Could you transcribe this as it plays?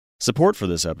Support for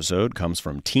this episode comes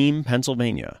from Team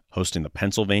Pennsylvania, hosting the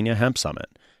Pennsylvania Hemp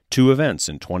Summit, 2 events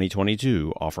in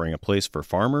 2022 offering a place for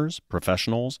farmers,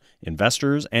 professionals,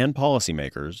 investors, and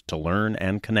policymakers to learn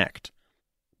and connect.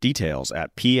 Details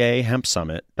at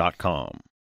pahempsummit.com.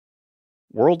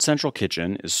 World Central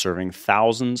Kitchen is serving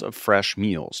thousands of fresh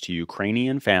meals to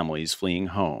Ukrainian families fleeing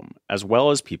home, as well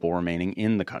as people remaining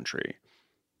in the country.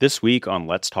 This week on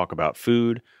Let's Talk About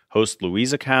Food, host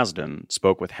Louisa Kasdan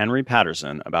spoke with Henry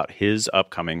Patterson about his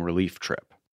upcoming relief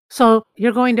trip. So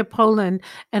you're going to Poland,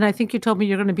 and I think you told me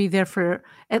you're going to be there for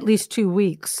at least 2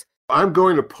 weeks. I'm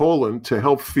going to Poland to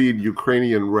help feed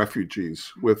Ukrainian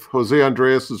refugees. With Jose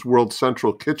Andreas's World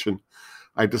Central Kitchen,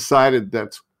 I decided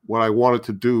that's what I wanted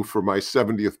to do for my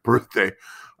 70th birthday.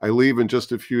 I leave in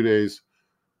just a few days.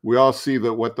 We all see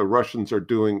that what the Russians are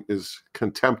doing is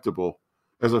contemptible.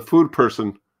 As a food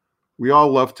person, we all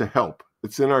love to help.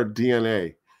 It's in our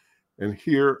DNA. And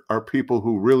here are people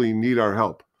who really need our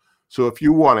help. So if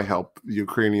you want to help the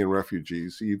Ukrainian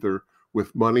refugees, either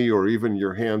with money or even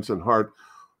your hands and heart,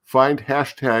 find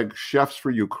hashtag Chefs for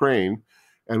Ukraine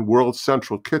and World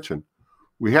Central Kitchen.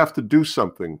 We have to do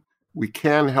something. We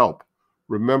can help.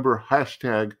 Remember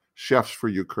hashtag Chefs for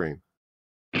Ukraine.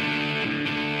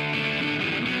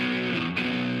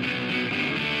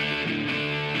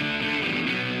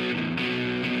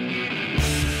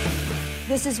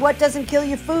 This is What Doesn't Kill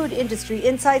You Food Industry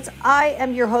Insights. I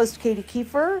am your host, Katie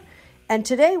Kiefer. And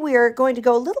today we are going to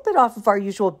go a little bit off of our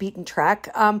usual beaten track.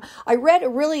 I read a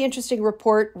really interesting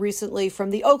report recently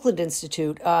from the Oakland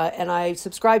Institute, and I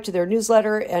subscribe to their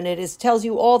newsletter, and it tells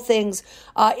you all things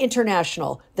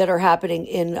international that are happening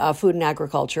in food and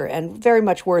agriculture, and very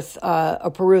much worth a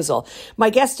perusal. My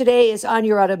guest today is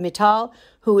Anuradha Mittal,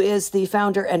 who is the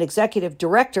founder and executive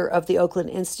director of the Oakland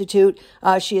Institute.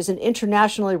 She is an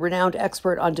internationally renowned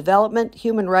expert on development,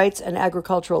 human rights, and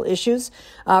agricultural issues.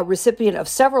 Recipient of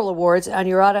several awards,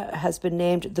 Anuradha has been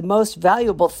named the most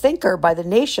valuable thinker by The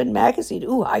Nation magazine.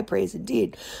 Ooh, high praise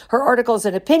indeed. Her articles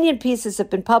and opinion pieces have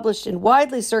been published in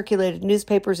widely circulated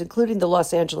newspapers, including the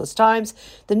Los Angeles Times,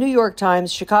 the New York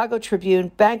Times, Chicago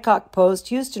Tribune, Bangkok Post,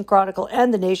 Houston Chronicle,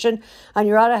 and The Nation.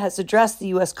 Anuradha has addressed the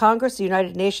U.S. Congress, the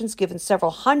United Nations, given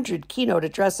several hundred keynote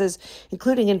addresses,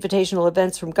 including invitational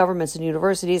events from governments and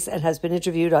universities, and has been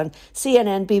interviewed on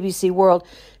CNN, BBC World,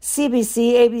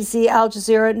 CBC, ABC, Al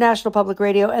Jazeera, National Public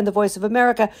Radio, and The Voice of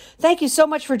America. Thank you so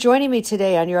much for joining me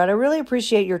today, Anuradha. I really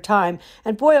appreciate your time.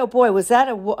 And boy, oh boy, was that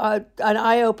an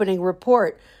eye-opening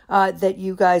report that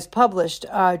you guys published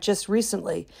just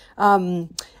recently. And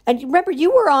remember,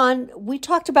 we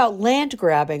talked about land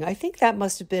grabbing. I think that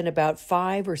must have been about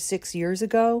 5 or 6 years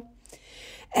ago.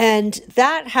 And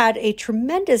that had a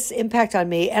tremendous impact on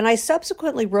me. And I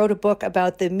subsequently wrote a book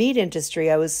about the meat industry.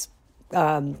 I was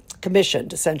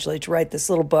commissioned, essentially, to write this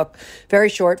little book, very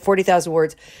short, 40,000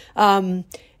 words.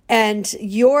 And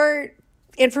your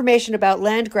information about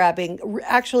land grabbing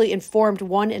actually informed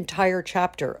one entire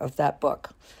chapter of that book.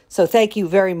 So thank you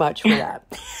very much for that.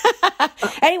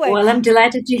 Anyway. Well, I'm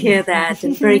delighted to hear that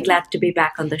and very glad to be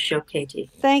back on the show, Katie.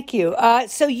 Thank you.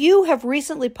 So you have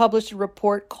recently published a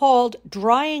report called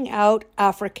Drying Out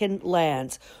African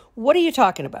Lands. What are you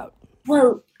talking about?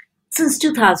 Well, since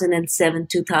 2007,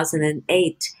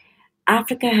 2008,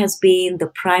 Africa has been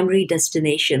the primary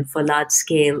destination for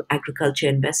large-scale agriculture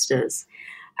investors.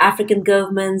 African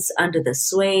governments, under the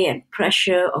sway and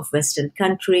pressure of Western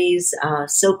countries,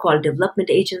 so-called development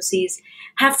agencies,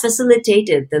 have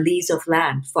facilitated the lease of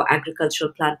land for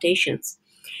agricultural plantations.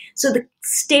 So the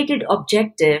stated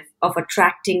objective of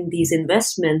attracting these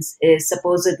investments is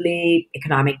supposedly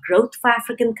economic growth for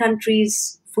African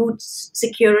countries, food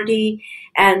security,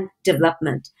 and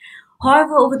development.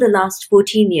 However, over the last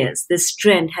 14 years, this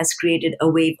trend has created a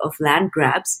wave of land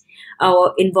grabs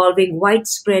involving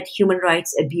widespread human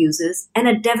rights abuses and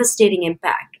a devastating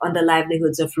impact on the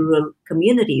livelihoods of rural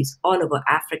communities all over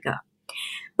Africa.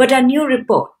 But our new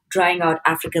report, Drying Out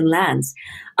African Lands,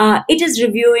 it is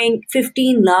reviewing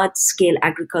 15 large-scale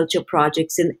agriculture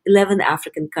projects in 11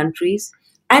 African countries,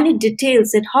 and it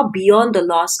details that how beyond the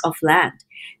loss of land,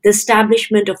 the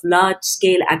establishment of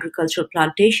large-scale agricultural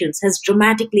plantations has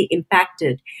dramatically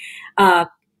impacted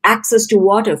access to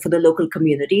water for the local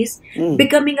communities,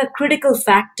 becoming a critical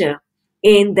factor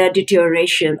in the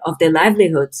deterioration of their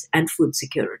livelihoods and food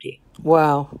security.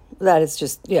 Wow. That is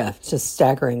just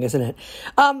staggering, isn't it?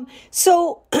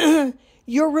 So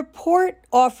your report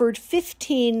offered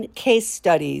 15 case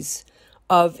studies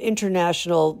of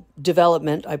international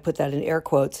development, I put that in air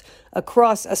quotes,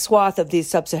 across a swath of these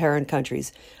sub-Saharan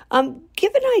countries.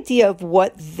 Give an idea of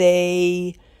what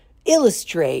they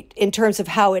illustrate in terms of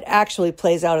how it actually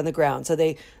plays out on the ground. So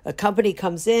a company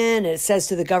comes in and it says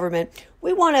to the government,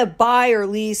 we want to buy or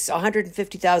lease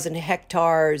 150,000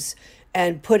 hectares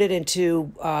and put it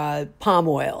into palm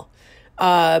oil.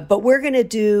 But we're going to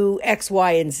do X,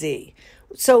 Y, and Z.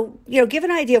 So, give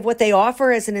an idea of what they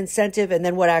offer as an incentive and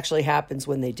then what actually happens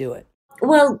when they do it.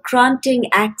 Well, granting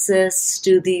access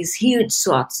to these huge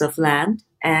swaths of land.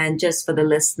 And just for the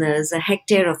listeners, a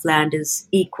hectare of land is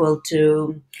equal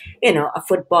to, a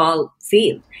football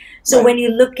field. So Right. when you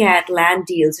look at land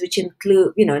deals, which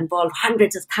involve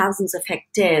hundreds of thousands of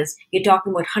hectares, you're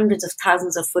talking about hundreds of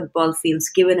thousands of football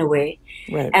fields given away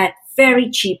Right. at very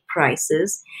cheap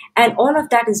prices. And all of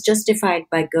that is justified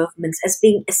by governments as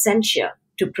being essential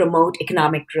to promote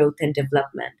economic growth and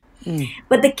development.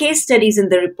 But the case studies in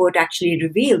the report actually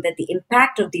reveal that the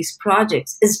impact of these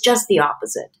projects is just the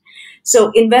opposite.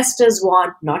 So investors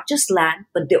want not just land,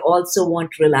 but they also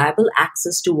want reliable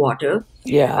access to water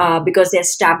because they're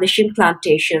establishing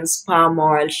plantations, palm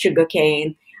oil,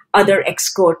 sugarcane, other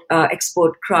export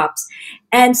crops.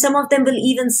 And some of them will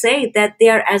even say that they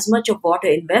are as much of water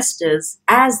investors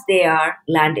as they are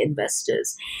land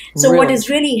investors. So what Really? is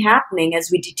really happening, as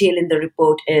we detail in the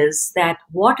report, is that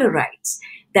water rights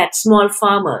that small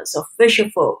farmers or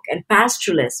fisherfolk and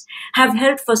pastoralists have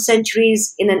held for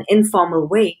centuries in an informal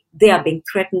way, they are being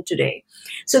threatened today.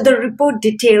 So the report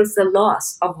details the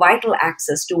loss of vital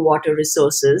access to water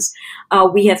resources.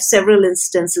 We have several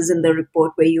instances in the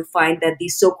report where you find that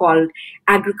these so-called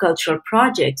agricultural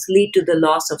projects lead to the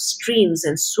loss of streams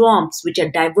and swamps, which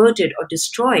are diverted or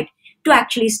destroyed to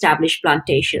actually establish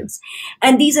plantations.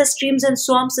 And these are streams and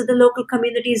swamps that the local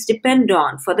communities depend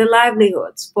on for their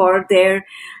livelihoods, for their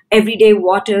everyday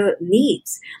water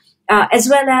needs, as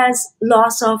well as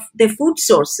loss of their food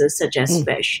sources, such as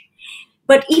fish.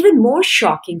 But even more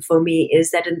shocking for me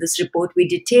is that in this report, we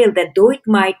detail that though it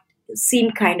might seem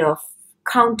kind of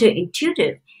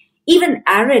counterintuitive, even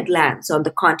arid lands on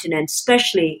the continent,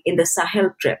 especially in the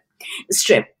Sahel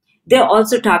strip, they're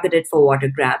also targeted for water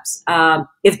grabs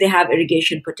if they have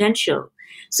irrigation potential.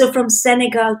 So from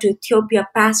Senegal to Ethiopia,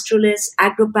 pastoralists,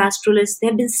 agro-pastoralists, they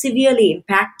have been severely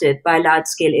impacted by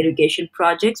large-scale irrigation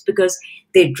projects because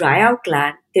they dry out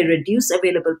land, they reduce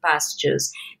available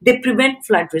pastures, they prevent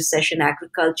flood recession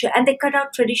agriculture, and they cut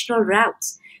out traditional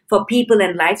routes for people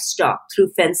and livestock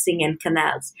through fencing and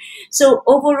canals. So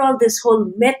overall, this whole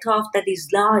myth of that these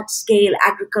large-scale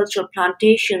agricultural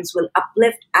plantations will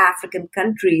uplift African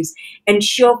countries,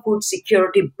 ensure food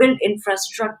security, build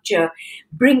infrastructure,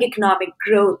 bring economic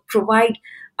growth, provide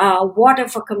water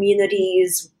for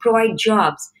communities, provide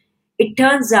jobs. It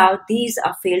turns out these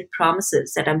are failed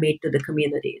promises that are made to the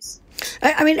communities.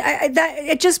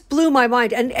 It just blew my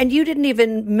mind. And you didn't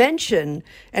even mention,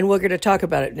 and we're going to talk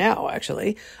about it now,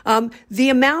 actually, the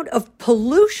amount of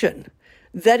pollution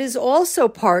that is also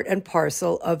part and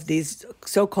parcel of these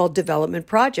so-called development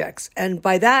projects. And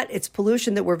by that, it's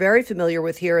pollution that we're very familiar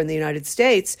with here in the United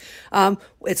States.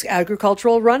 It's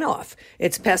agricultural runoff.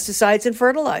 It's pesticides and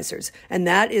fertilizers. And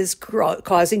that is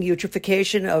causing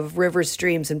eutrophication of rivers,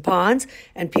 streams, and ponds.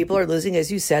 And people are losing,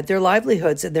 as you said, their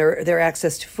livelihoods and their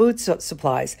access to food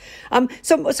supplies.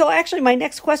 So actually, my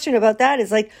next question about that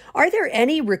is are there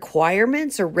any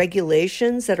requirements or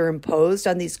regulations that are imposed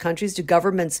on these countries? Do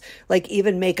governments even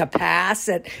make a pass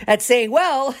at saying,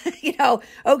 well,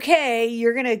 okay,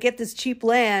 you're going to get this cheap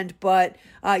land, but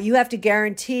you have to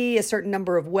guarantee a certain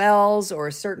number of wells or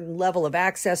a certain level of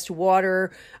access to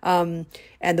water, and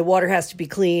the water has to be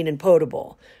clean and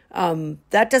potable.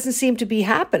 That doesn't seem to be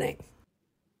happening.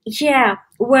 Yeah,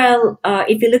 well,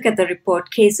 if you look at the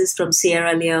report, cases from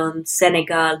Sierra Leone,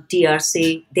 Senegal,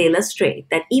 DRC, they illustrate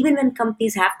that even when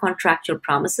companies have contractual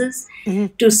promises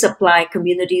to supply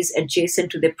communities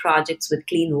adjacent to their projects with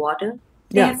clean water,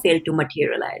 they have failed to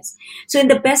materialize. So in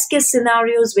the best case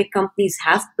scenarios where companies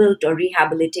have built or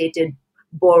rehabilitated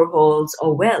boreholes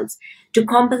or wells to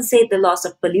compensate the loss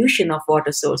of pollution of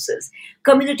water sources,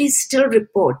 communities still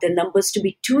report the numbers to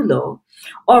be too low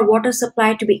or water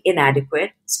supply to be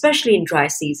inadequate, especially in dry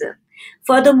season.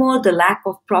 Furthermore, the lack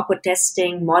of proper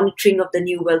testing, monitoring of the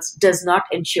new wells does not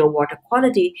ensure water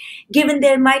quality, given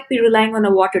they might be relying on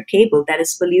a water table that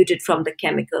is polluted from the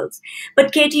chemicals.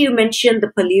 But Katie, you mentioned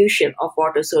the pollution of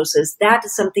water sources. That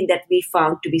is something that we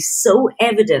found to be so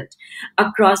evident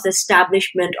across the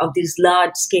establishment of these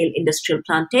large-scale industrial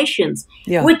plantations,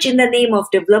 which in the name of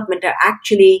development are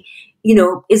actually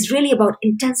is really about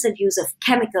intensive use of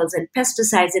chemicals and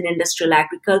pesticides in industrial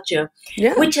agriculture,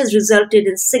 which has resulted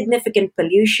in significant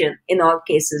pollution in all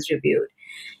cases reviewed.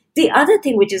 The other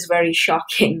thing which is very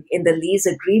shocking in the lease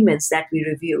agreements that we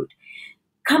reviewed,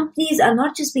 companies are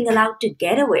not just being allowed to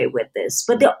get away with this,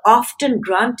 but they're often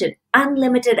granted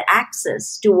unlimited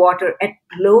access to water at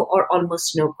low or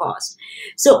almost no cost.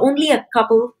 So only a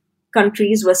couple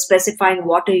countries were specifying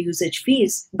water usage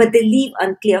fees, but they leave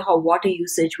unclear how water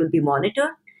usage will be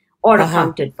monitored or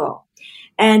accounted for.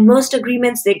 And most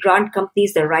agreements, they grant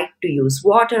companies the right to use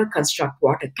water, construct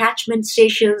water catchment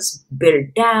stations,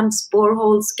 build dams,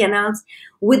 boreholes, canals,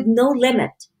 with no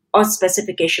limit or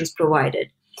specifications provided.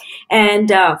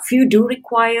 And few do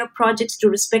require projects to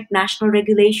respect national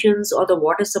regulations or the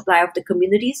water supply of the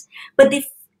communities, but they,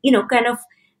 kind of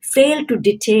fail to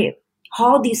detail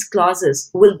how these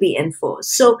clauses will be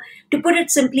enforced. So to put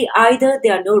it simply, either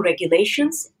there are no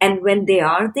regulations, and when they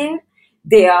are there,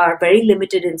 they are very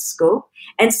limited in scope.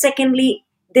 And secondly,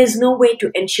 there's no way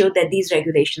to ensure that these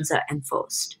regulations are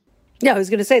enforced. Yeah, I was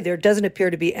going to say, there doesn't appear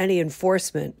to be any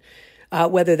enforcement,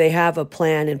 whether they have a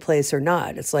plan in place or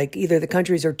not. It's like either the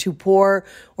countries are too poor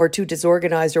or too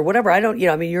disorganized or whatever.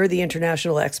 You're the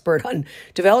international expert on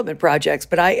development projects,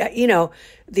 but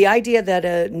the idea that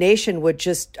a nation would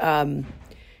just,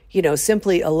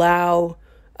 simply allow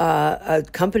a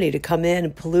company to come in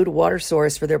and pollute a water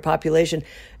source for their population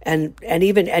and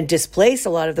displace a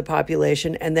lot of the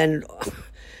population and then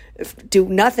do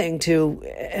nothing to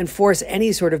enforce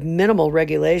any sort of minimal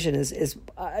regulation is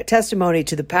a testimony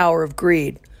to the power of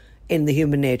greed in the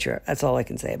human nature. That's all I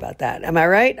can say about that. Am I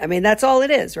right? I mean, that's all it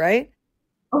is, right?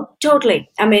 Oh, totally.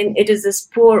 I mean, it is this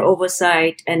poor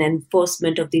oversight and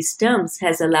enforcement of these terms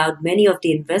has allowed many of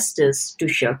the investors to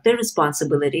shirk their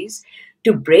responsibilities,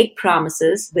 to break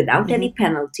promises without any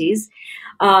penalties.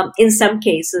 In some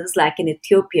cases, like in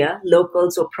Ethiopia,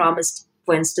 locals were promised,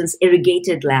 for instance,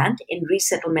 irrigated land in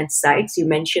resettlement sites. You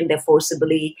mentioned they're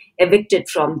forcibly evicted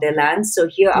from their land. So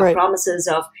here are promises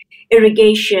of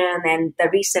irrigation and the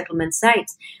resettlement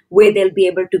sites where they'll be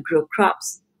able to grow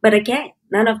crops. But again,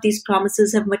 none of these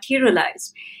promises have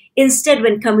materialized. Instead,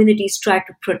 when communities try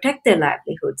to protect their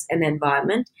livelihoods and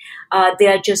environment, they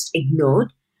are just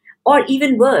ignored. Or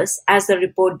even worse, as the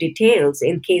report details,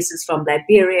 in cases from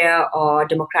Liberia or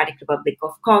Democratic Republic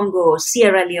of Congo or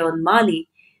Sierra Leone, Mali,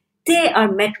 they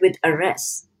are met with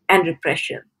arrests and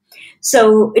repression.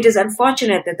 So it is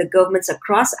unfortunate that the governments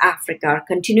across Africa are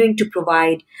continuing to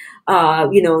provide,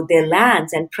 their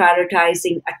lands and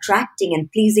prioritizing attracting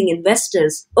and pleasing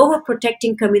investors over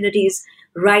protecting communities'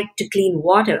 right to clean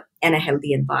water and a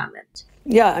healthy environment.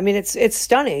 Yeah, I mean, it's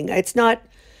stunning.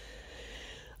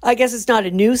 I guess it's not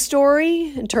a news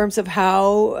story in terms of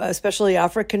how, especially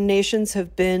African nations,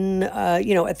 have been,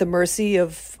 at the mercy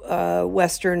of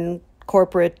Western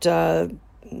corporate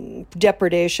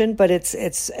depredation, but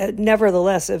it's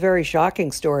nevertheless a very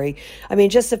shocking story. I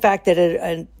mean, just the fact that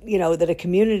that a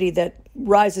community that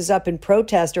rises up in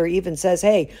protest or even says,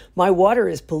 "Hey, my water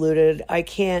is polluted. I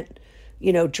can't,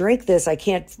 drink this. I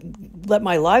can't let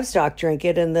my livestock drink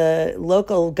it," and the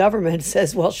local government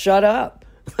says, "Well, shut up."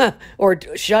 or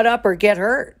shut up or get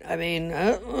hurt. I mean,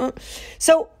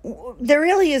 so there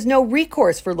really is no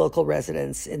recourse for local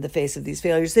residents in the face of these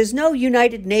failures. There's no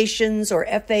United Nations or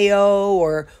FAO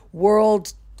or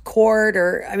World Court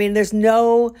there's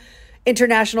no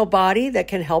international body that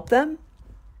can help them.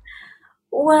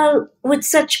 Well, with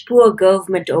such poor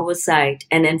government oversight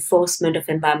and enforcement of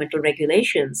environmental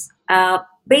regulations,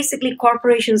 basically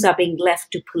corporations are being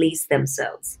left to police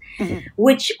themselves,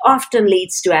 which often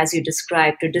leads to, as you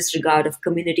described, to disregard of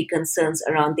community concerns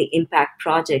around the impact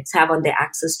projects have on their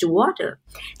access to water.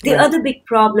 The other big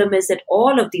problem is that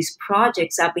all of these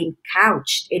projects are being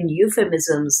couched in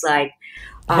euphemisms like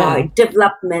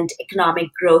development, economic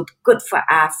growth, good for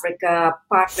Africa,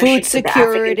 partnership with the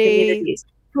African communities,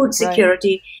 food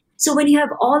security. So when you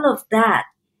have all of that,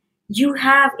 you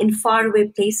have in faraway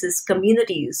places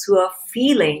communities who are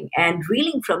feeling and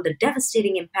reeling from the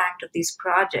devastating impact of these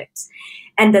projects.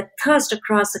 And the thirst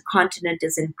across the continent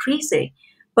is increasing,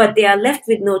 but they are left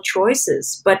with no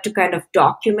choices but to kind of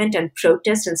document and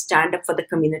protest and stand up for the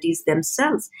communities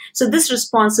themselves. So this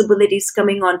responsibility is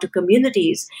coming on to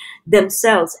communities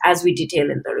themselves, as we detail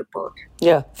in the report.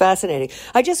 Yeah, fascinating.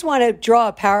 I just want to draw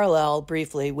a parallel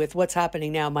briefly with what's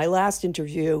happening now. My last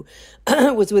interview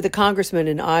was with a congressman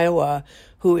in Iowa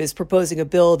who is proposing a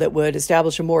bill that would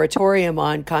establish a moratorium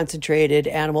on concentrated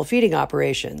animal feeding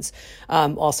operations,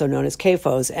 also known as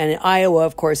CAFOs. And Iowa,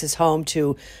 of course, is home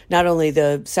to not only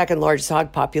the second largest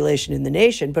hog population in the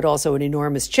nation, but also an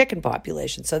enormous chicken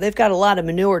population. So they've got a lot of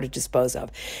manure to dispose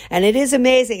of. And it is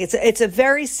amazing. It's a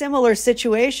very similar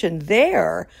situation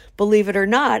there, believe it or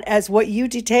not, as what you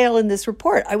detail in this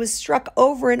report. I was struck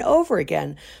over and over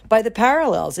again by the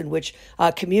parallels in which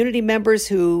community members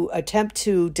who attempt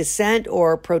to dissent or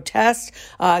or protest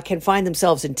can find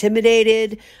themselves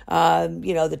intimidated.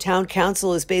 The town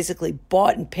council is basically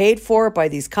bought and paid for by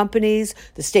these companies.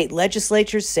 The state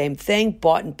legislatures, same thing,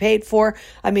 bought and paid for.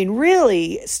 I mean,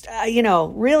 really,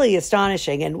 really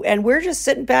astonishing. And we're just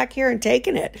sitting back here and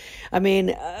taking it. I mean,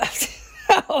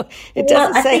 it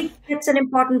doesn't say. I think that's an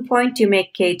important point you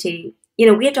make, Katie.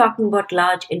 We are talking about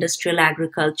large industrial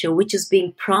agriculture, which is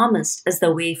being promised as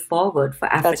the way forward for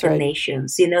African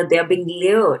nations. They're being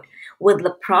lured with the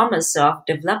promise of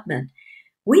development.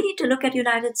 We need to look at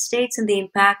United States and the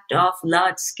impact of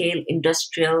large-scale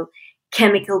industrial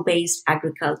chemical-based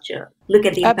agriculture. Look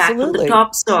at the impact on the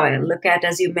topsoil. Look at,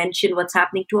 as you mentioned, what's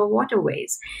happening to our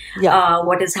waterways,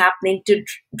 what is happening to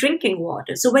drinking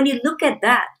water. So when you look at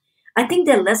that, I think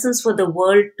there are lessons for the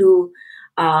world to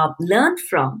learn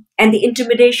from. And the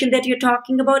intimidation that you're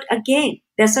talking about, again,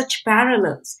 there's such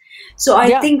parallels. So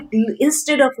I think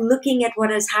instead of looking at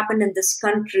what has happened in this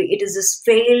country, it is this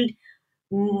failed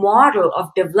model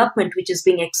of development which is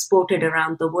being exported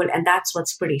around the world. And that's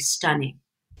what's pretty stunning.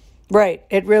 Right.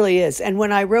 It really is. And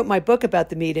when I wrote my book about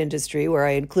the meat industry, where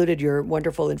I included your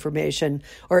wonderful information,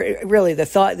 or really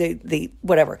the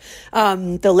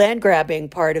land grabbing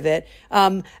part of it,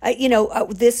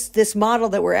 this model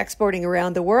that we're exporting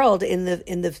around the world in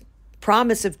the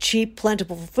promise of cheap,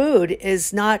 plentiful food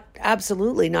is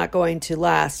absolutely not going to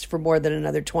last for more than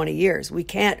another 20 years. We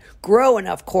can't grow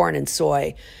enough corn and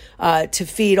soy to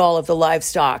feed all of the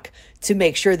livestock to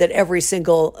make sure that every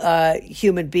single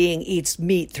human being eats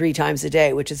meat 3 times a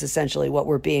day, which is essentially what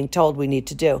we're being told we need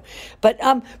to do. But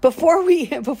before we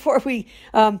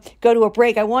go to a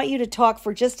break, I want you to talk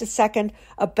for just a second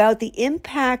about the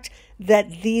impact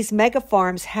that these mega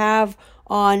farms have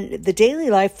on the daily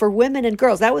life for women and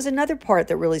girls. That was another part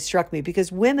that really struck me,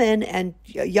 because women and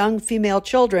young female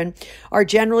children are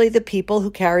generally the people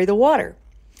who carry the water.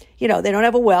 They don't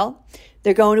have a well.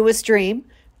 They're going to a stream.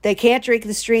 They can't drink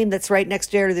the stream that's right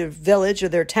next door to their village or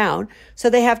their town. So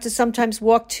they have to sometimes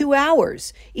walk 2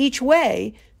 hours each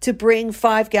way to bring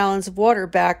 5 gallons of water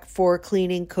back for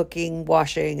cleaning, cooking,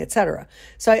 washing, etc.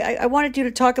 So I wanted you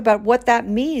to talk about what that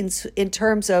means in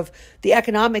terms of the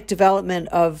economic development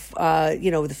of,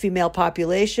 the female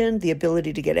population, the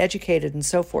ability to get educated and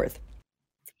so forth.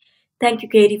 Thank you,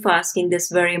 Katie, for asking this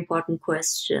very important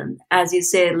question. As you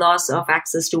say, loss of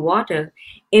access to water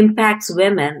impacts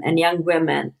women and young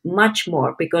women much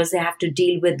more, because they have to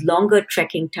deal with longer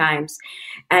trekking times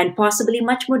and possibly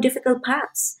much more difficult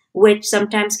paths, which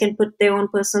sometimes can put their own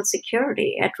personal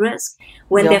security at risk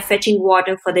when they're fetching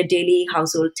water for their daily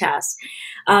household tasks,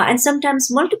 and sometimes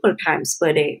multiple times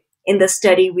per day. In the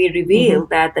study, we reveal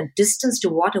that the distance to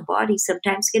water bodies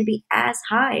sometimes can be as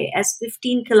high as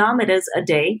 15 kilometers a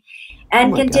day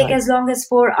and can take as long as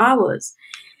 4 hours.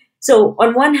 So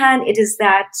on one hand, it is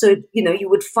that, you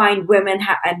would find women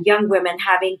and young women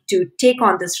having to take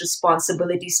on this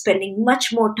responsibility, spending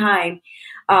much more time,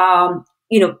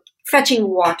 fetching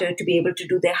water to be able to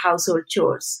do their household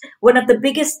chores. One of the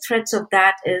biggest threats of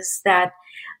that is that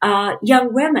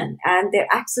young women and their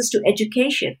access to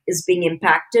education is being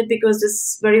impacted, because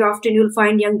this very often you'll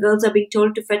find young girls are being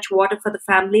told to fetch water for the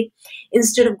family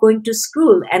instead of going to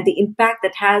school, and the impact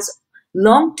that has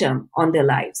long-term on their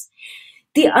lives.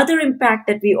 The other impact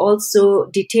that we also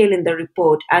detail in the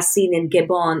report, as seen in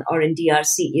Gabon or in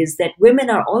DRC, is that women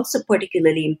are also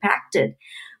particularly impacted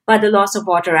by the loss of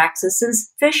water access,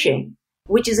 since fishing,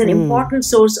 which is an important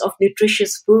source of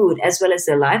nutritious food as well as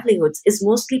their livelihoods, is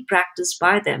mostly practiced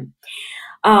by them.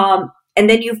 And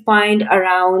then you find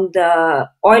around the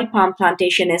oil palm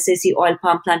plantation, SAC oil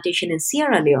palm plantation in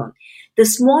Sierra Leone, the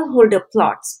smallholder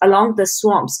plots along the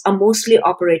swamps are mostly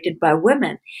operated by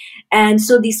women. And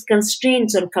so these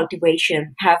constraints on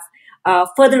cultivation have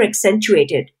further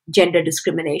accentuated gender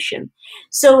discrimination.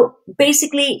 So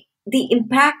basically, the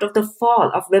impact of the fall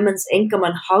of women's income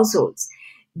on households,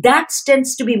 that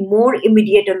tends to be more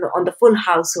immediate on the full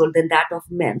household than that of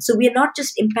men. So we are not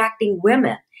just impacting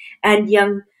women and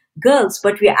young girls,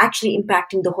 but we are actually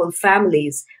impacting the whole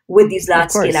families with these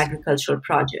large-scale agricultural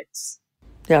projects.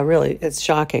 Yeah, really, it's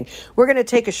shocking. We're going to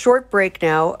take a short break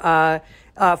now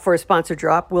for a sponsor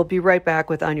drop. We'll be right back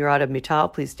with Anuradha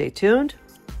Mittal. Please stay tuned.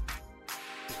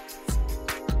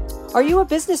 Are you a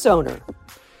business owner?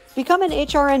 Become an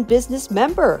HRN business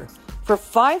member for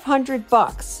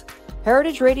 $500.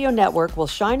 Heritage Radio Network will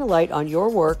shine a light on your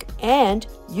work, and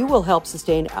you will help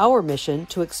sustain our mission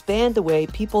to expand the way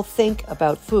people think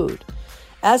about food.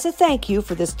 As a thank you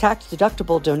for this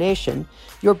tax-deductible donation,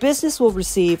 your business will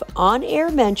receive on-air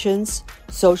mentions,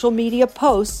 social media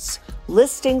posts,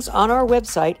 listings on our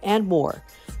website, and more.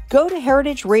 Go to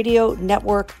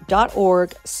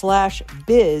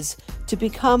heritageradionetwork.org/biz to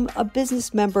become a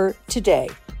business member today.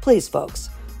 Please, folks.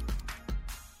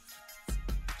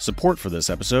 Support for this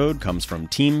episode comes from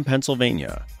Team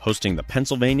Pennsylvania, hosting the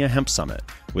Pennsylvania Hemp Summit,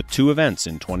 with 2 events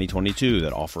in 2022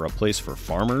 that offer a place for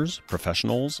farmers,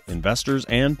 professionals, investors,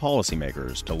 and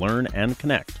policymakers to learn and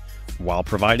connect, while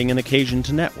providing an occasion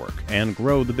to network and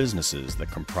grow the businesses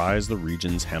that comprise the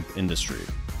region's hemp industry.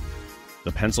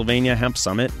 The Pennsylvania Hemp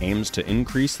Summit aims to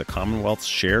increase the Commonwealth's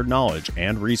shared knowledge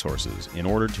and resources in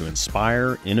order to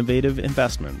inspire innovative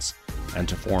investments and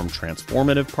to form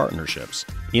transformative partnerships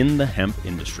in the hemp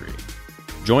industry.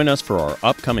 Join us for our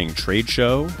upcoming trade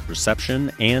show,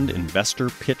 reception, and investor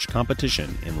pitch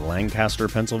competition in Lancaster,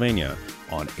 Pennsylvania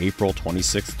on April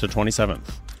 26th to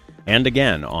 27th, and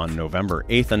again on November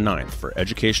 8th and 9th for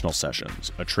educational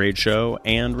sessions, a trade show,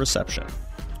 and reception.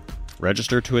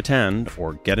 Register to attend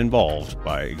or get involved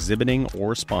by exhibiting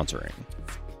or sponsoring.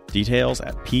 Details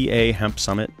at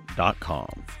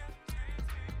pahempsummit.com.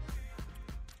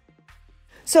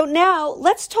 So now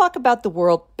let's talk about the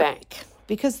World Bank,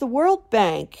 because the World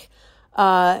Bank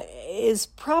is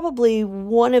probably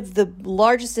one of the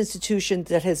largest institutions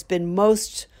that has been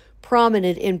most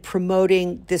prominent in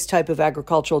promoting this type of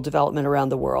agricultural development around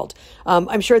the world.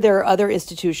 I'm sure there are other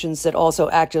institutions that also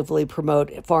actively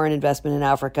promote foreign investment in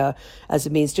Africa as a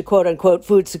means to quote unquote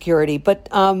food security. But,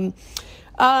 first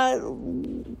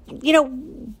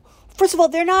of all,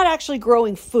 they're not actually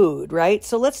growing food, right?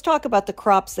 So let's talk about the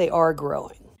crops they are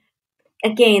growing.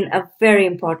 Again, a very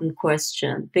important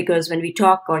question, because when we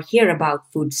talk or hear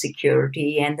about food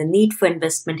security and the need for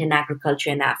investment in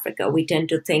agriculture in Africa, we tend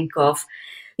to think of,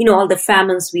 all the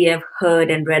famines we have heard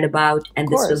and read about, and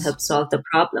this will help solve the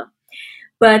problem.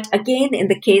 But again, in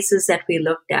the cases that we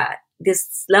looked at,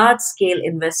 this large-scale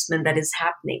investment that is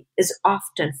happening is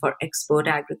often for export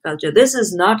agriculture. This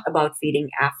is not about feeding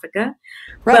Africa,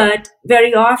 but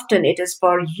very often it is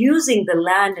for using the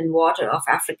land and water of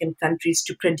African countries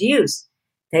to produce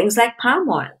things like palm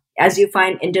oil. As you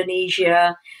find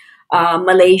Indonesia,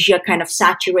 Malaysia kind of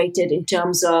saturated in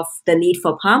terms of the need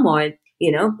for palm oil,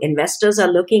 investors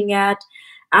are looking at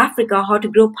Africa, how to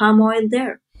grow palm oil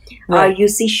there. You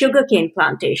see sugarcane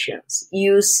plantations.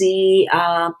 You see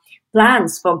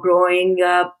plans for growing,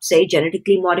 say,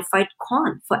 genetically modified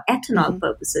corn for ethanol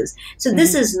purposes. So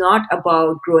this is not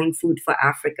about growing food for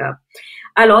Africa.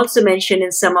 I'll also mention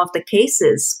in some of the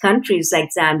cases, countries like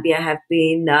Zambia have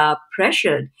been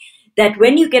pressured that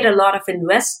when you get a lot of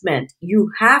investment,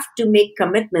 you have to make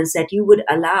commitments that you would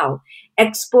allow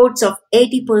exports of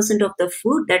 80% of the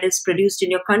food that is produced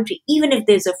in your country, even if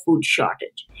there's a food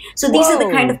shortage. So these are the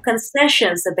kind of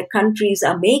concessions that the countries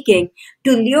are making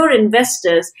to lure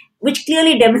investors, which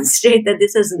clearly demonstrate that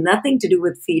this has nothing to do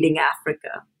with feeding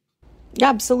Africa.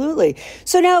 Absolutely.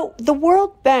 So now the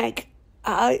World Bank,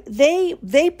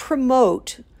 they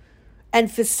promote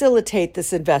and facilitate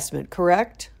this investment,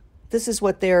 correct? This is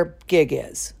what their gig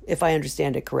is, if I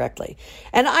understand it correctly.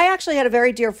 And I actually had a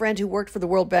very dear friend who worked for the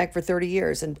World Bank for 30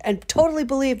 years and totally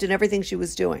believed in everything she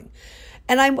was doing.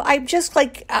 And I'm just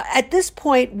like, at this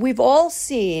point, we've all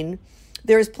seen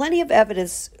there is plenty of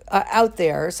evidence out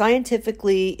there,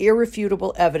 scientifically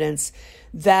irrefutable evidence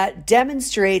that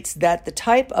demonstrates that the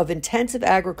type of intensive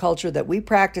agriculture that we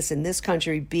practice in this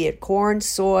country, be it corn,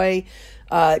 soy,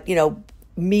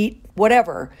 meat,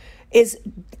 whatever, is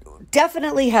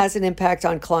definitely has an impact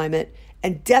on climate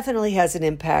and definitely has an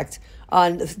impact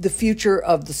on the future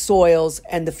of the soils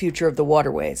and the future of the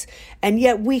waterways. And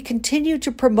yet we continue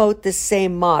to promote this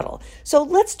same model. So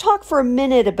let's talk for a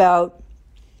minute about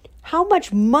how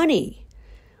much money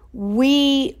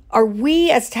we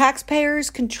as taxpayers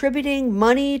contributing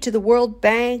money to the World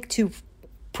Bank to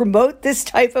promote this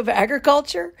type of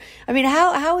agriculture? I mean,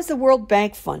 how is the World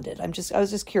Bank funded? I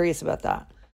was just curious about that.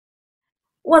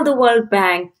 Well, the World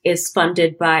Bank is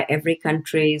funded by every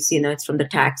country's, it's from the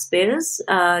taxpayers.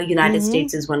 United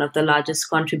States is one of the largest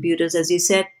contributors, as you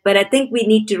said. But I think we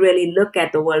need to really look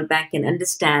at the World Bank and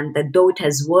understand that though it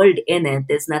has world in it,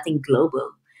 there's nothing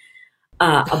global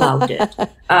about it.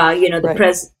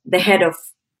 The head of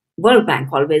World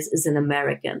Bank always is an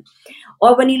American.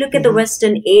 Or when you look at the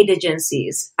Western aid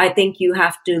agencies, I think you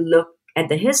have to look at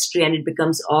the history and it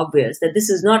becomes obvious that this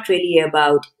is not really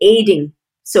about aiding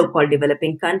so-called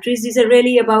developing countries. These are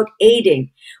really about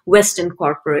aiding Western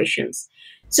corporations.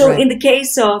 So in the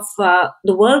case of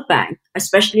the World Bank,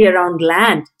 especially around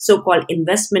land, so-called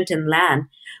investment in land,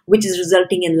 which is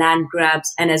resulting in land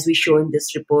grabs, and as we show in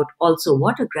this report, also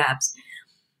water grabs,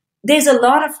 there's a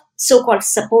lot of so-called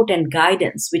support and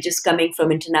guidance, which is coming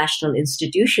from international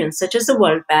institutions such as the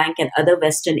World Bank and other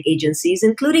Western agencies,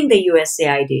 including the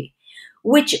USAID,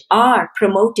 which are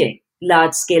promoting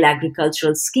large-scale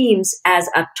agricultural schemes as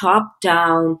a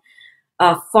top-down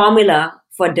formula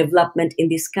for development in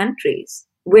these countries.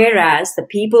 Whereas the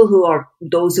people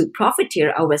those who profit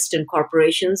here are Western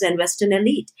corporations and Western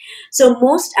elite. So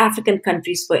most African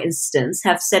countries, for instance,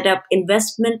 have set up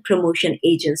investment promotion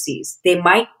agencies. They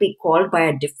might be called by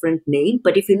a different name,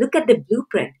 but if you look at the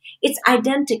blueprint, it's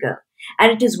identical.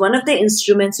 And it is one of the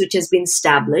instruments which has been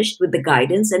established with the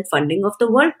guidance and funding of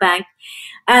the World Bank.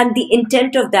 And the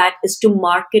intent of that is to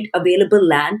market available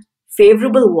land,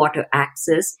 favorable water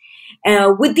access,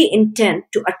 with the intent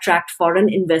to attract foreign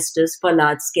investors for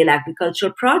large-scale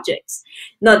agricultural projects.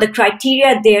 Now, the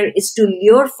criteria there is to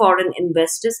lure foreign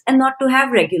investors and not to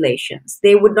have regulations.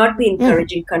 They would not be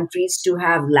encouraging countries to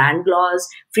have land laws,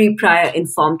 free prior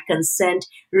informed consent,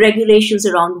 regulations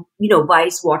around,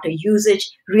 wise water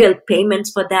usage, real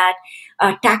payments for that,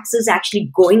 taxes actually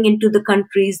going into the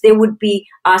countries. They would be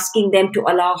asking them to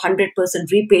allow 100%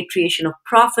 repatriation of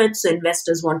profits, so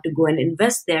investors want to go and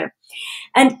invest there.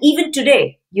 And even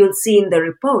today, you'll see in the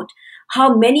report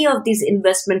how many of these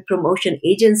investment promotion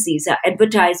agencies are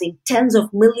advertising tens of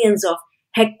millions of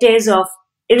hectares of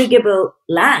irrigable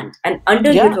land and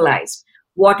underutilized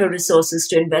water resources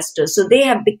to investors. So they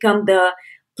have become the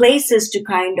places to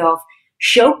kind of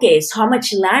showcase how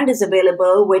much land is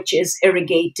available, which is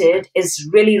irrigated, is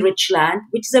really rich land,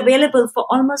 which is available for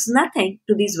almost nothing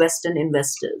to these Western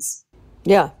investors.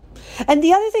 Yeah. And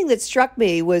the other thing that struck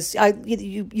me was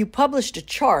you published a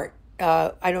chart.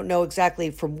 I don't know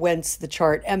exactly from whence the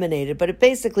chart emanated, but it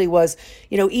basically was,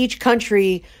 each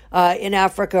country in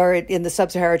Africa or in the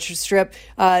sub-Saharan strip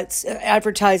it's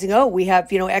advertising, we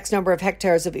have, X number of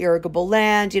hectares of irrigable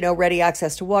land, ready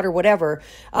access to water, whatever.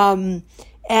 I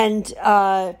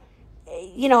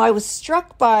was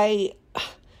struck by,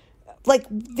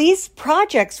 these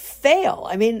projects fail.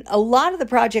 I mean, a lot of the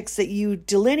projects that you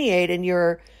delineate in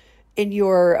your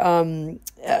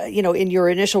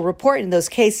initial report, in those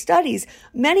case studies,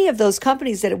 many of those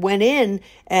companies that went in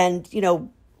and,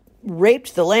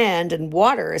 raped the land and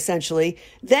water, essentially,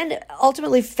 then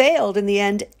ultimately failed in the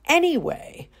end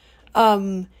anyway.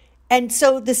 And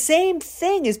so the same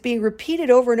thing is being repeated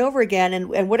over and over again.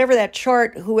 And whatever that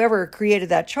chart, whoever created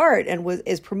that chart and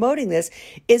is promoting this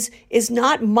is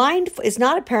not mindful, is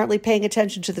not apparently paying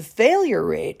attention to the failure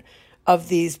rate of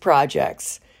these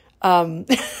projects.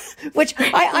 Which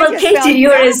I just Katie,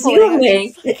 you're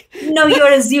assuming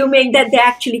that they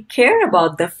actually care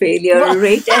about the failure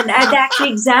rate and are actually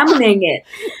examining it.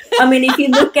 I mean, if you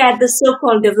look at the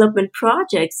so-called development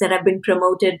projects that have been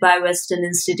promoted by Western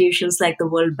institutions like the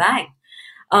World Bank,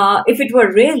 if it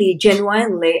were really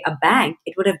genuinely a bank,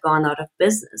 it would have gone out of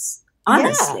business,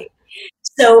 honestly.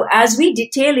 Yeah. So as we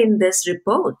detail in this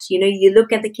report, you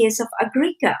look at the case of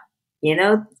Agrica,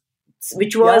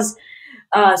 which was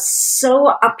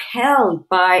so upheld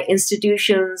by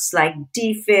institutions like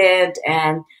DFID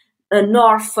and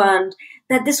Norfund,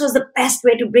 that this was the best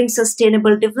way to bring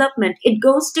sustainable development. It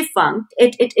goes defunct.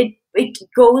 It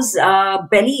goes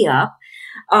belly up,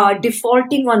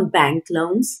 defaulting on bank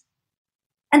loans.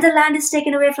 And the land is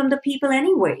taken away from the people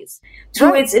anyways.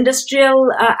 Through its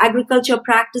industrial agriculture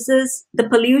practices, the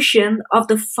pollution of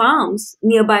the farms,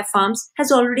 nearby farms,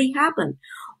 has already happened.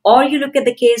 Or you look at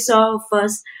the case of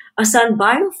Sun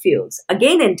Biofuels,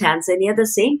 again in Tanzania, the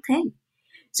same thing.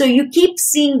 So you keep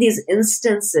seeing these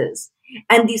instances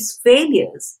and these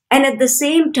failures, and at the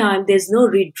same time, there's no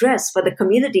redress for the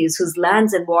communities whose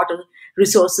lands and water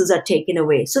resources are taken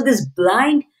away. So this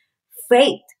blind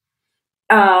faith,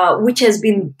 which has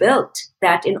been built,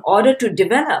 that in order to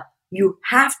develop, you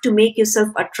have to make yourself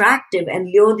attractive and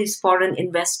lure these foreign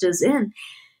investors in.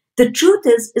 The truth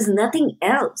is nothing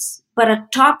else but a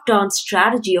top-down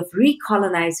strategy of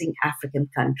recolonizing African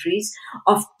countries,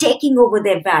 of taking over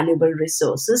their valuable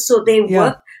resources. So they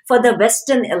work for the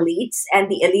Western elites and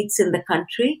the elites in the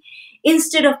country,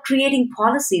 instead of creating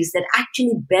policies that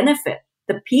actually benefit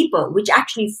the people, which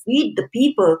actually feed the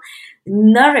people,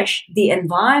 nourish the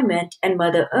environment and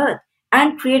Mother Earth,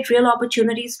 and create real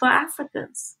opportunities for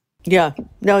Africans. Yeah,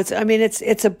 no,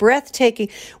 it's a breathtaking.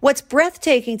 What's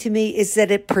breathtaking to me is that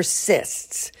it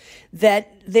persists,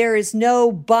 that there is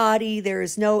no body, there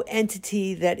is no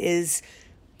entity that is,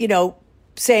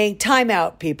 saying, time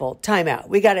out, people, time out.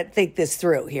 We got to think this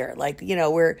through here.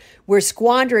 We're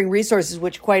squandering resources,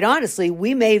 which quite honestly,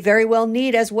 we may very well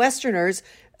need as Westerners,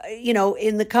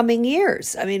 in the coming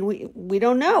years. I mean, we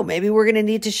don't know. Maybe we're going to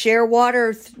need to share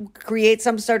water, create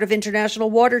some sort of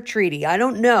international water treaty. I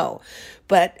don't know.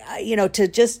 But, to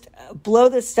just blow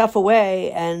this stuff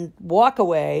away and walk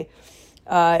away,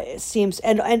 seems,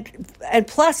 and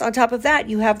plus on top of that,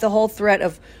 you have the whole threat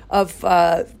of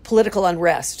political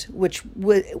unrest, which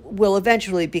will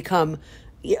eventually become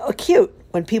acute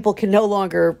when people can no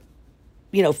longer,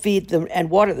 feed them and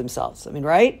water themselves. I mean,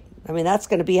 right? I mean, that's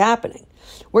going to be happening.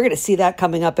 We're going to see that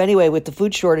coming up anyway with the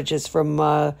food shortages from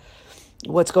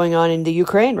what's going on in the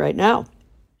Ukraine right now.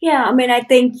 Yeah, I mean, I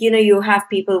think, you have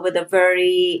people with a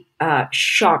very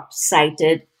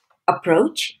short-sighted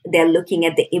approach. They're looking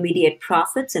at the immediate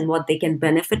profits and what they can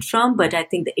benefit from. But I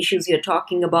think the issues you're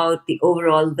talking about, the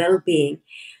overall well-being,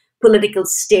 political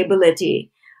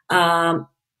stability,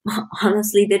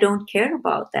 honestly, they don't care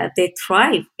about that. They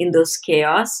thrive in those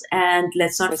chaos. And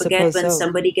let's not forget, when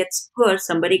somebody gets poor,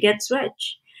 somebody gets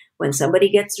rich. When somebody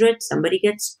gets rich, somebody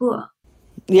gets poor.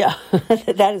 Yeah,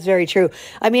 that is very true.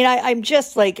 I mean, I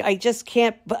just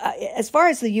can't, as far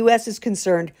as the U.S. is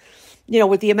concerned,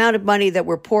 with the amount of money that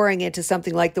we're pouring into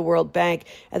something like the World Bank,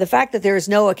 and the fact that there is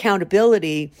no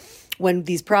accountability when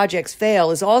these projects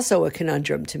fail is also a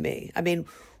conundrum to me. I mean,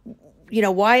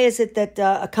 why is it that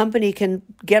a company can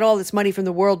get all this money from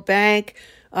the World Bank,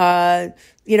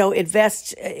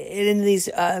 invest in these,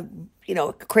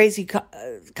 crazy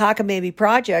cockamamie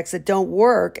projects that don't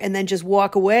work, and then just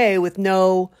walk away with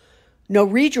no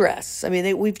redress? I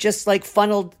mean, we've just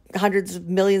funneled hundreds of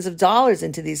millions of dollars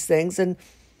into these things, and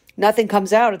nothing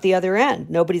comes out at the other end.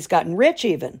 Nobody's gotten rich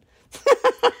even.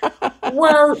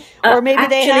 Well, or maybe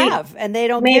they have, and they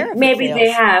don't care. Maybe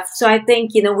they have. So I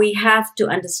think, we have to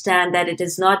understand that it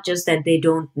is not just that they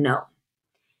don't know.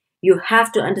 You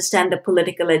have to understand the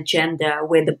political agenda,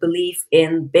 where the belief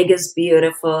in big is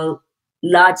beautiful,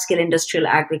 large-scale industrial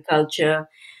agriculture,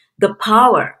 the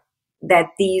power that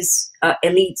these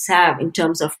elites have in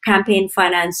terms of campaign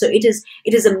finance. So it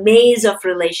is a maze of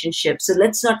relationships. So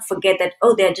let's not forget that,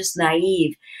 they're just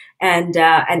naive and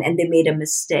they made a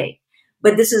mistake.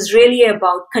 But this is really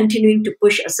about continuing to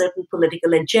push a certain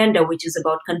political agenda, which is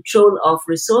about control of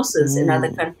resources in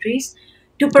other countries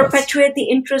to perpetuate the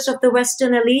interests of the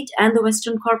Western elite and the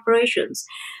Western corporations.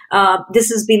 This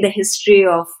has been the history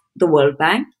of the World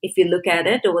Bank. If you look at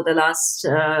it over the last,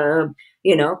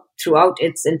 throughout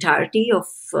its entirety of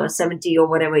 70 or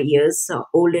whatever years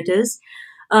old it is.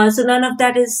 So none of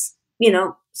that is,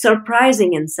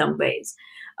 surprising in some ways.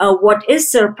 What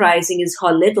is surprising is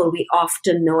how little we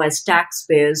often know as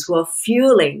taxpayers who are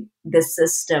fueling this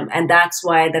system. And that's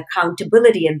why the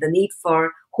accountability and the need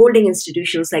for holding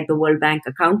institutions like the World Bank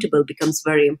accountable becomes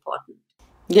very important.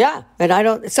 Yeah.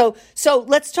 And so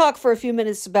let's talk for a few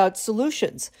minutes about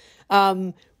solutions.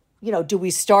 Do we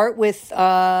start with,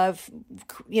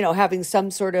 having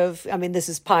some sort of, this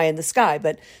is pie in the sky,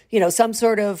 but, some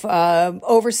sort of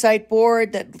oversight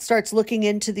board that starts looking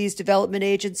into these development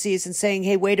agencies and saying,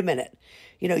 hey, wait a minute,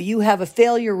 you have a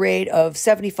failure rate of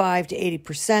 75 to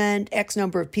 80%, X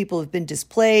number of people have been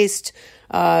displaced.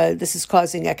 This is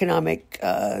causing economic,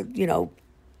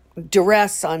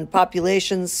 duress on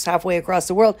populations halfway across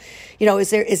the world.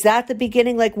 Is that the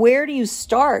beginning? Where do you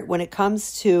start when it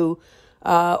comes to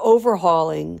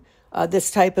overhauling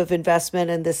this type of investment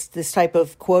and this type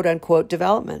of quote unquote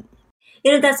development?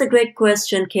 That's a great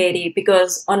question, Katie,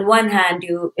 because on one hand,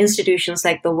 institutions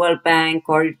like the World Bank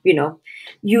or,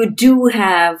 you do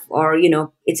have, or,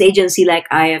 it's agency like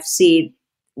IFC,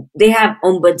 they have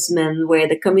ombudsmen where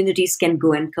the communities can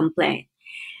go and complain.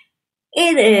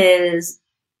 It is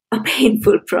a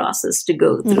painful process to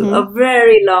go through, a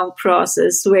very long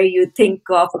process where you think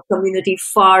of a community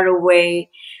far away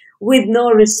with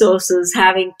no resources,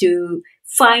 having to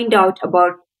find out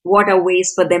about what are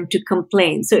ways for them to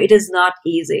complain. So it is not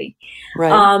easy.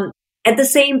 Right. At the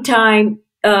same time,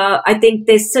 I think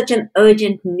there's such an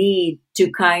urgent need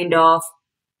to kind of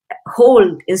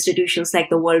hold institutions like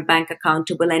the World Bank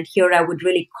accountable. And here I would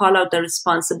really call out the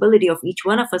responsibility of each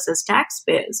one of us as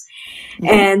taxpayers. Mm-hmm.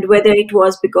 And whether it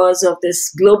was because of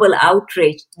this global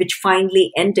outrage, which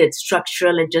finally ended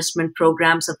structural adjustment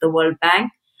programs of the World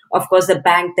Bank. Of course, the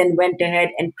bank then went ahead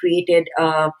and created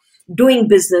doing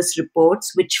business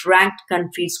reports, which ranked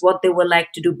countries what they would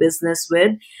like to do business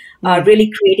with, really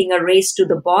creating a race to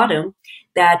the bottom,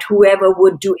 that whoever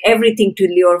would do everything to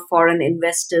lure foreign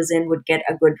investors in would get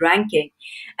a good ranking.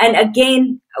 And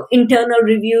again, internal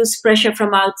reviews, pressure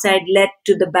from outside led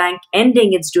to the bank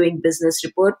ending its doing business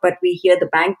report. But we hear the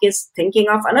bank is thinking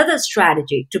of another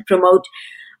strategy to promote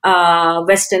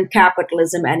Western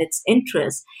capitalism and its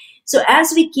interests. So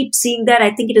as we keep seeing that,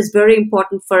 I think it is very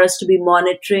important for us to be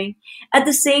monitoring. At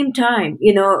the same time,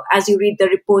 as you read the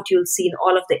report, you'll see in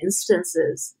all of the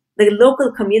instances, the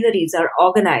local communities are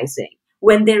organizing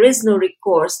when there is no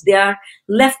recourse, they are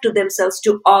left to themselves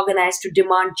to organize, to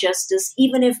demand justice,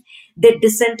 even if their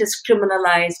dissent is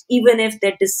criminalized, even if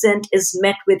their dissent is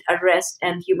met with arrest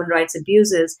and human rights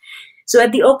abuses. So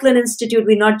at the Oakland Institute,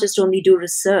 we not just only do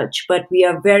research, but we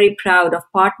are very proud of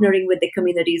partnering with the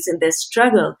communities in their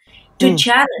struggle to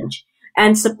challenge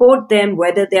and support them,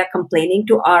 whether they are complaining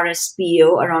to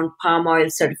RSPO around palm oil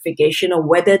certification, or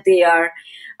whether they are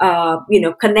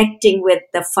connecting with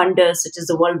the funders such as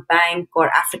the World Bank or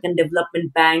African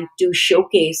Development Bank to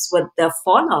showcase what the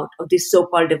fallout of these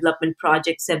so-called development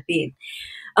projects have been.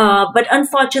 But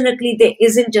unfortunately, there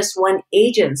isn't just one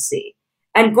agency.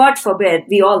 And God forbid,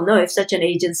 we all know if such an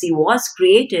agency was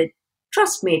created,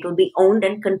 trust me, it will be owned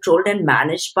and controlled and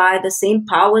managed by the same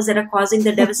powers that are causing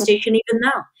the devastation even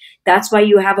now. That's why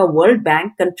you have a World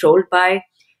Bank controlled by,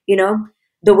 by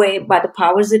the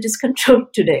powers it is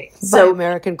controlled today. By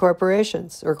American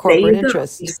corporations or corporate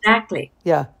interests. Exactly.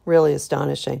 Yeah, really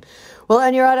astonishing. Well,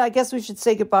 Anuradha, I guess we should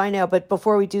say goodbye now. But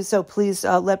before we do so, please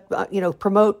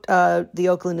promote the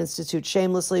Oakland Institute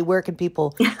shamelessly. Where can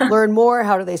people learn more?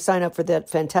 How do they sign up for that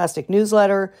fantastic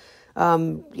newsletter? How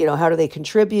do they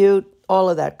contribute? All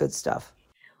of that good stuff.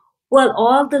 Well,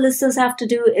 all the listeners have to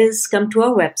do is come to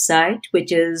our website,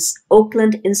 which is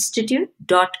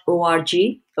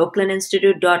oaklandinstitute.org,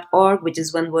 oaklandinstitute.org, which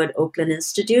is one word, Oakland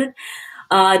Institute.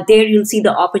 There you'll see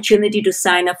the opportunity to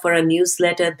sign up for our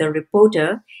newsletter, The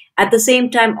Reporter. At the same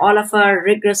time, all of our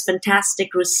rigorous,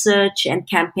 fantastic research and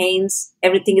campaigns,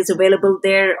 everything is available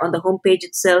there. On the homepage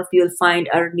itself, you'll find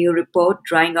our new report,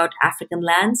 Drying Out African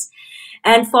Lands.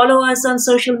 And follow us on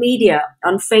social media,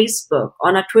 on Facebook,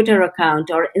 on our Twitter account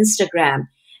or Instagram.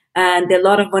 And there are a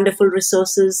lot of wonderful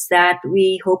resources that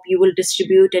we hope you will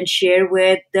distribute and share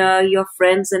with your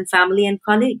friends and family and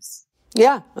colleagues.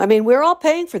 Yeah, I mean, we're all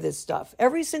paying for this stuff.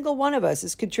 Every single one of us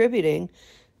is contributing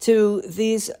to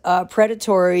these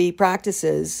predatory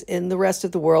practices in the rest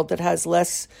of the world that has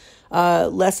less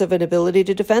of an ability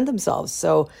to defend themselves.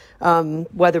 So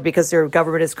whether because their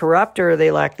government is corrupt or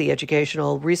they lack the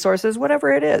educational resources,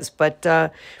 whatever it is. But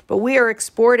we are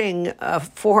exporting a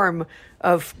form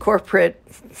of corporate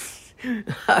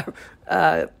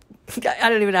I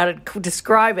don't even know how to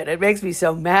describe it. It makes me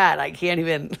so mad. I can't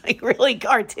even really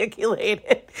articulate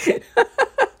it.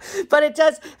 But it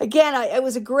does. Again, it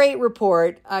was a great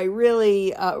report. I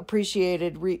really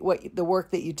appreciated the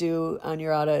work that you do,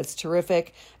 Anuradha. It's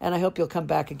terrific. And I hope you'll come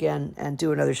back again and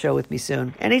do another show with me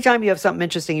soon. Anytime you have something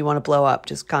interesting you want to blow up,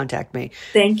 just contact me.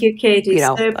 Thank you, Katie.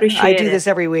 So appreciate it. I do this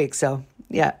every week. So,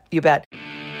 yeah, you bet.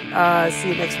 See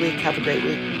you next week. Have a great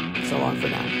week. So long for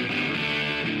now.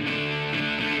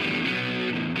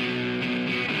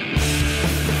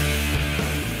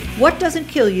 What Doesn't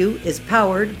Kill You is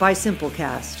powered by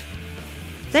Simplecast.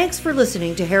 Thanks for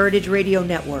listening to Heritage Radio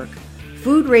Network,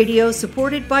 food radio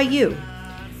supported by you.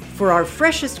 For our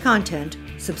freshest content,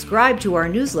 subscribe to our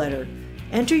newsletter.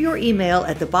 Enter your email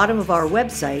at the bottom of our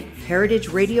website,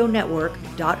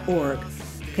 heritageradionetwork.org.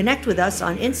 Connect with us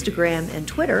on Instagram and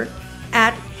Twitter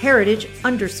at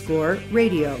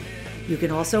 @heritage_radio. You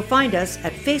can also find us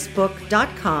at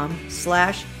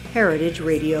facebook.com/Heritage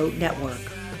Radio Network.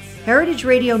 Heritage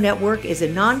Radio Network is a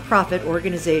nonprofit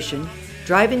organization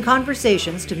driving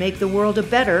conversations to make the world a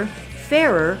better,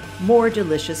 fairer, more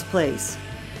delicious place.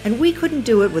 And we couldn't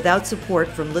do it without support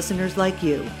from listeners like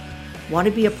you. Want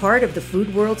to be a part of the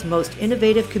food world's most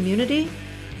innovative community?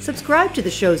 Subscribe to the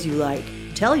shows you like,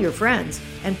 tell your friends,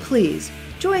 and please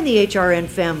join the HRN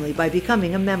family by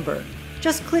becoming a member.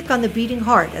 Just click on the beating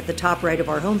heart at the top right of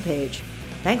our homepage.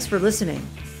 Thanks for listening.